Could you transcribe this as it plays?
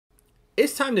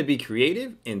It's time to be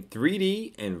creative in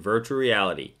 3D and virtual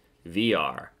reality,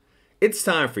 VR. It's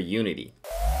time for Unity.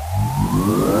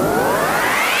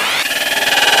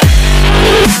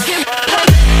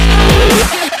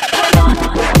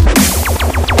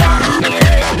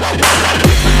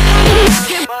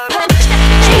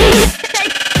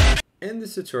 In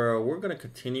this tutorial, we're going to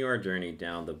continue our journey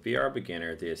down the VR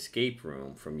Beginner, the escape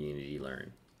room from Unity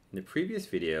Learn. In the previous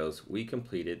videos, we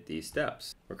completed these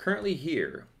steps. We're currently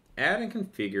here. Add and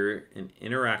configure an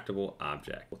interactable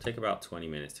object. Will take about 20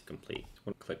 minutes to complete.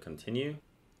 We'll click continue.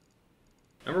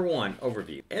 Number 1,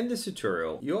 overview. In this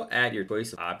tutorial, you'll add your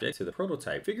choice of object to the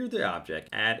prototype, figure the object,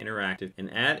 add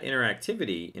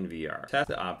interactivity in VR. Test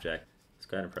the object. Let's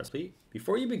go ahead and press complete.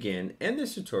 Before you begin, in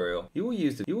this tutorial, you will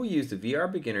use the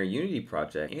VR Beginner Unity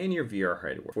project and your VR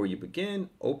hardware. Before you begin,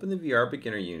 open the VR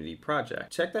Beginner Unity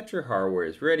project. Check that your hardware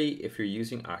is ready. If you're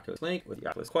using Oculus Link with the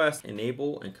Oculus Quest,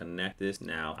 enable and connect this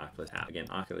now Oculus app. Again,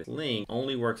 Oculus Link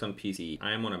only works on PC.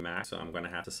 I am on a Mac, so I'm going to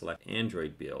have to select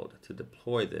Android build to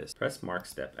deploy this. Press mark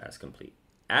step as complete.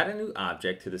 Add a new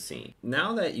object to the scene.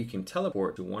 Now that you can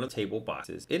teleport to one of the table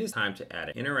boxes, it is time to add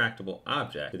an interactable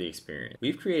object to the experience.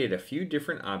 We've created a few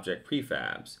different object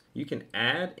prefabs. You can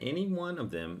add any one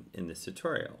of them in this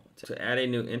tutorial. To add a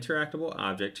new interactable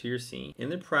object to your scene, in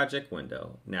the project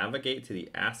window, navigate to the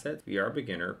Assets VR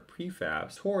Beginner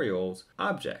Prefabs Tutorials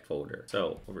Object folder.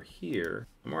 So over here,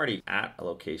 I'm already at a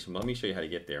location, but let me show you how to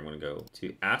get there. I'm going to go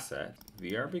to Asset,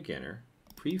 VR Beginner,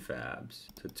 Prefabs,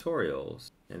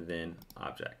 Tutorials, and then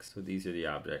Objects. So these are the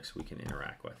objects we can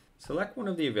interact with. Select one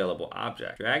of the available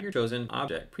objects. Drag your chosen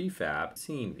object prefab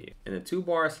scene view. In the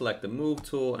toolbar, select the Move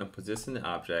tool and position the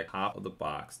object top of the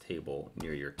box table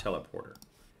near your teleporter.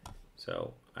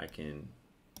 So I can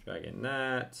drag in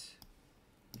that,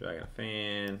 drag in a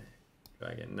fan,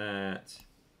 drag in that,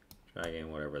 drag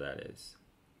in whatever that is.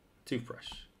 Toothbrush.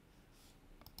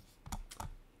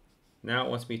 Now it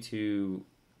wants me to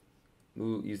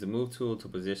use the Move tool to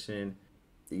position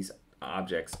these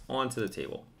objects onto the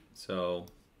table. So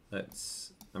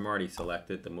I'm already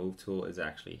selected. The Move tool is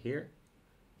actually here.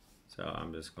 So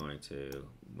I'm just going to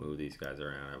move these guys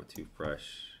around. I have a toothbrush.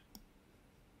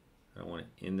 I don't want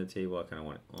it in the table. I kind of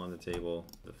want it on the table.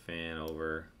 The fan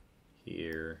over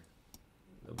here.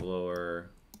 The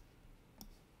blower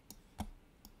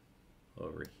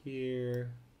over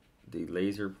here. The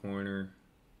laser pointer.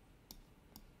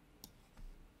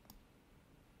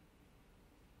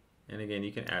 And again,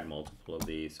 you can add multiple of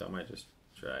these. So I might just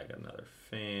drag another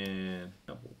fan,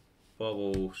 double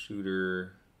bubble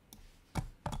shooter,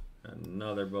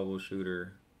 another bubble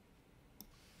shooter,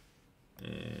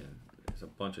 and there's a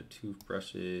bunch of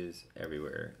toothbrushes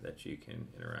everywhere that you can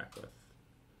interact with.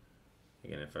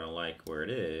 Again, if I don't like where it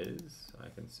is, I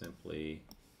can simply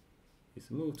use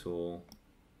the Move tool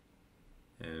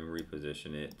and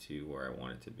reposition it to where I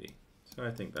want it to be. So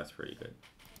I think that's pretty good.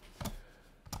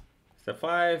 Step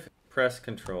 5. Press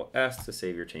Ctrl S to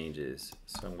save your changes.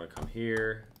 So I'm going to come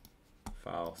here,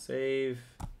 File, Save,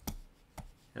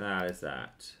 and that is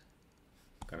that.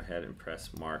 Go ahead and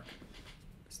press Mark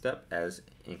Step as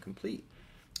incomplete.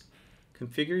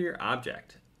 Configure your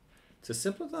object. To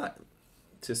simplify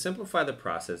the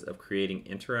process of creating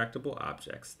interactable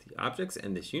objects, the objects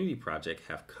in this Unity project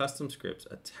have custom scripts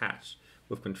attached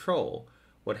with control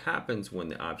what happens when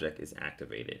the object is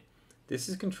activated. This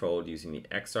is controlled using the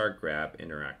XR Grab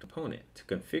Interact component. To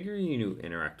configure your new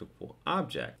interactable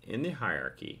object in the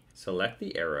hierarchy, select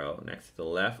the arrow next to the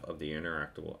left of the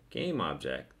interactable game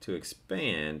object to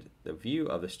expand the view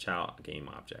of this child game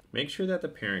object. Make sure that the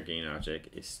parent game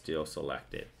object is still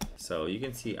selected. So you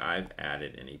can see I've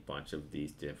added in a bunch of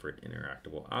these different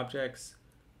interactable objects.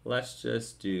 Let's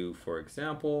just do, for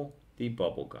example, the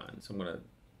bubble gun. So I'm going to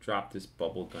drop this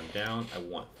bubble gun down. I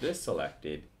want this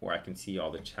selected where I can see all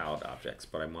the child objects,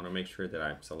 but I want to make sure that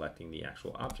I'm selecting the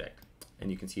actual object. And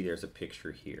you can see there's a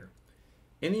picture here.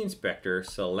 In the inspector,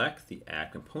 select the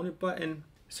Add Component button,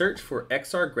 search for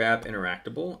XR Grab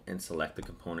Interactable, and select the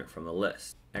component from the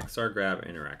list. XR Grab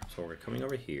Interactable. So we're coming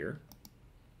over here,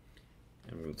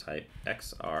 and we're going to type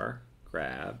XR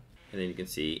Grab, and then you can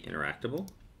see Interactable,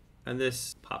 and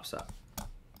this pops up.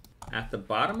 At the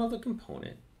bottom of the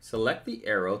component, select the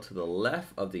arrow to the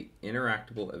left of the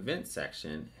interactable event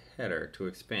section header to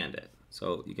expand it.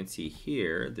 So you can see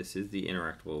here, this is the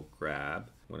interactable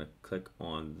grab. I'm going to click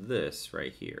on this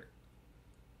right here.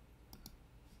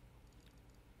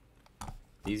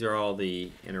 These are all the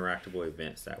interactable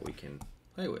events that we can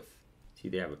play with. See,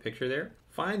 they have a picture there.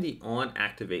 Find the on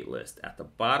activate list at the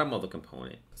bottom of the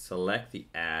component. Select the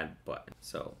add button.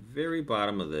 So very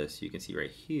bottom of this, you can see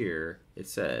right here, it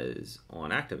says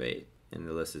on activate. and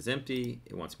the list is empty,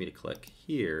 it wants me to click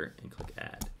here and click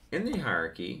add. In the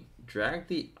hierarchy, drag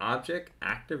the object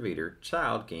activator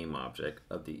child game object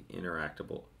of the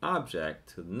interactable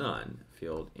object to none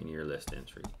field in your list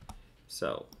entry.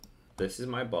 So this is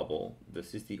my bubble.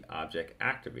 This is the object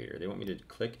activator. They want me to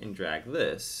click and drag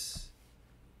this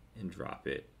and drop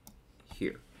it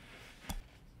here.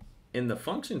 In the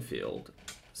function field,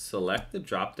 select the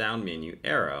drop-down menu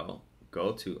arrow,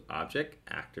 go to object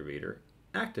activator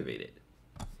activated.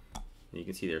 And you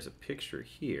can see there's a picture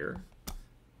here.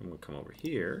 I'm going to come over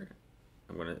here.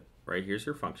 Right here's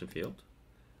your function field,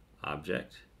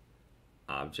 object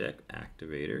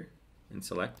activator, and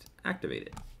select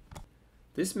activated.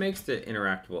 This makes the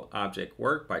interactable object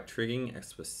work by triggering a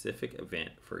specific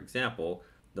event. For example,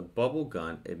 the bubble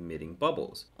gun emitting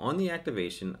bubbles. On the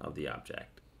activation of the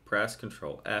object, press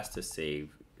Ctrl S to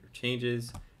save your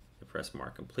changes and press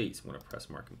mark complete. So I'm going to press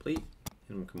mark complete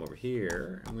and I'm going to come over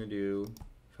here. I'm going to do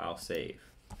file save.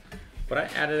 But I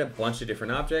added a bunch of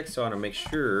different objects, so I want to make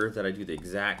sure that I do the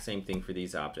exact same thing for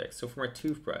these objects. So for my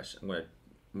toothbrush, I'm going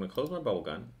to close my bubble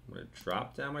gun. I'm going to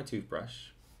drop down my toothbrush.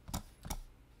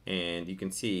 And you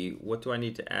can see, what do I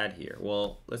need to add here?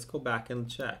 Well, let's go back and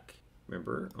check.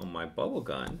 Remember, on my bubble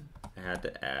gun, I had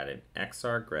to add an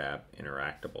XR grab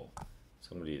interactable.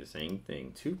 So I'm going to do the same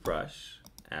thing. Toothbrush,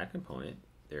 add component.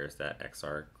 There's that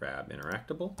XR grab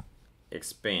interactable.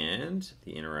 Expand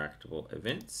the interactable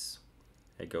events.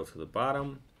 I go to the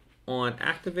bottom. On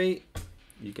activate,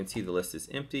 you can see the list is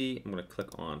empty. I'm going to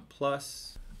click on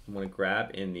plus. I'm going to grab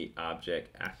in the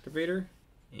object activator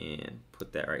and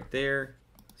put that right there.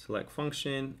 Select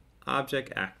function,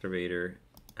 object activator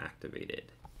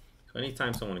activated. So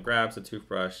anytime someone grabs a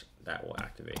toothbrush, that will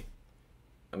activate.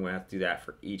 I'm going to have to do that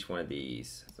for each one of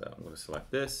these. So I'm going to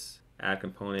select this, add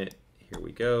component. Here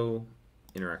we go.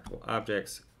 Interactable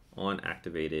objects on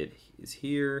activated is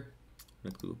here. I'm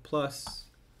going to include plus.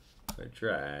 I'm going to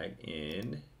drag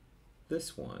in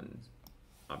this one,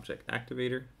 object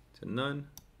activator to none.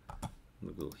 I'm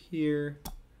going to go here,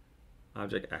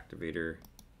 object activator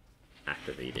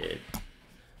activated.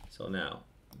 So now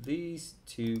these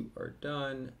two are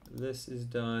done. This is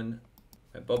done.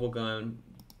 My bubble gun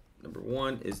number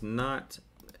 1 is not.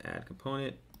 Add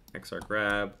component, XR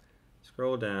grab,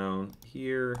 scroll down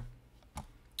here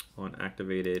on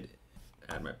activated,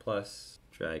 add my plus,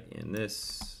 drag in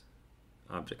this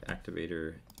object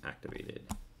activator activated.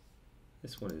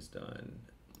 This one is done.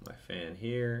 My fan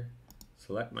here,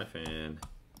 select my fan,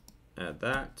 add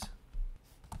that.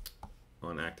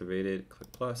 On activated,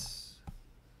 click plus,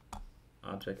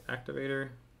 object activator,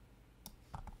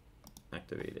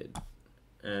 activated.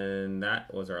 And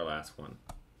that was our last one.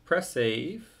 Press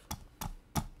save.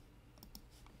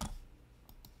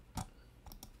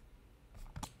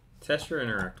 Test your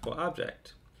interactable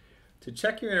object. To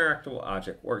check your interactable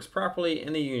object works properly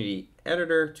in the Unity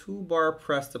editor, toolbar,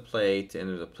 press the play to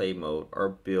enter the play mode or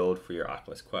build for your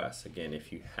Oculus Quest. Again,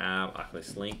 if you have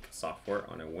Oculus Link software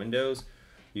on a Windows,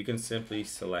 you can simply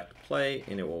select play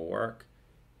and it will work.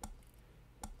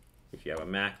 If you have a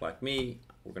Mac like me,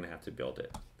 we're going to have to build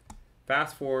it.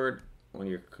 Fast forward on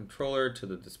your controller to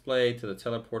the display to the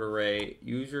teleport array.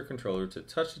 Use your controller to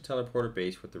touch the teleporter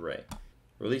base with the array.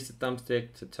 Release the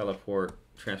thumbstick to teleport,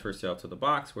 transfer yourself to the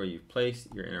box where you've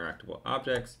placed your interactable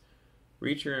objects.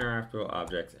 Reach your interactable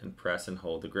objects and press and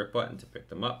hold the grip button to pick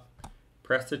them up.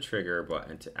 Press the trigger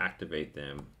button to activate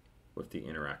them with the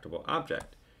interactable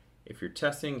object. If you're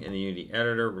testing in the Unity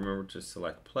editor, remember to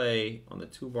select play on the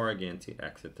toolbar again to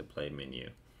exit the play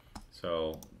menu.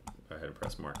 So go ahead and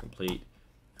press mark complete.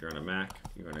 If you're on a Mac,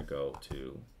 you're going to go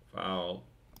to file,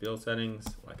 build settings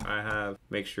like I have.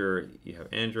 Make sure you have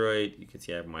Android. You can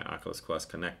see I have my Oculus Quest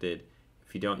connected.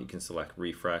 If you don't, you can select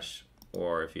refresh,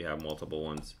 or if you have multiple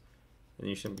ones, then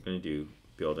you're simply going to do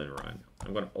build and run.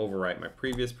 I'm going to overwrite my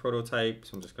previous prototype,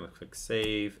 so I'm just going to click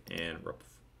save and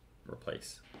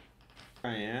replace.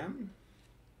 I am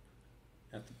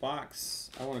at the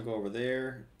box. I want to go over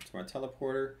there to my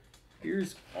teleporter.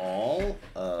 Here's all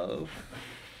of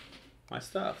my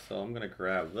stuff. So I'm going to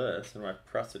grab this, and when I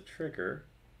press the trigger,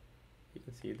 you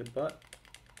can see the butt.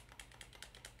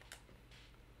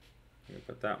 I'm going to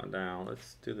put that one down.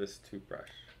 Let's do this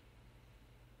toothbrush.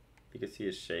 You can see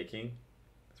it's shaking.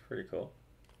 It's pretty cool.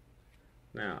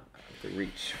 Now I have to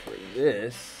reach for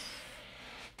this.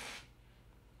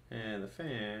 And the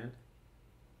fan.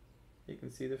 You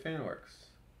can see the fan works.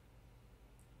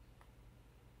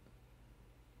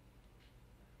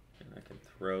 And I can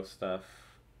throw stuff.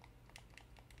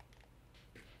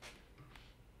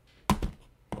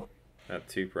 That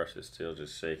toothbrush is still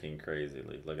just shaking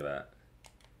crazily. Look at that.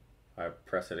 If I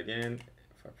press it again,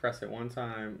 if I press it one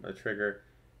time, the trigger,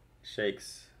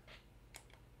 shakes.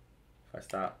 If I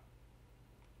stop,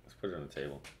 let's put it on the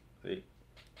table. See?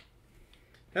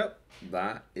 Yep,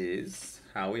 that is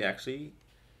how we actually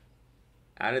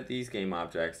added these game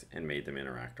objects and made them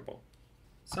interactable.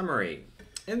 Summary.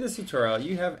 In this tutorial,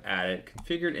 you have added,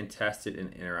 configured, and tested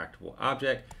an interactable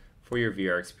object for your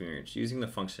VR experience using the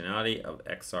functionality of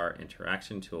XR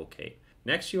Interaction Toolkit.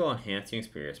 Next, you will enhance the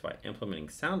experience by implementing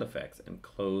sound effects and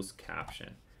closed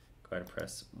caption. Go ahead and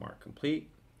press Mark Complete.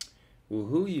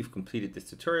 Woohoo, you've completed this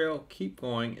tutorial. Keep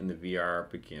going in the VR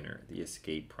Beginner, the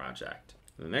Escape project.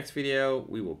 In the next video,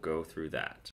 we will go through that.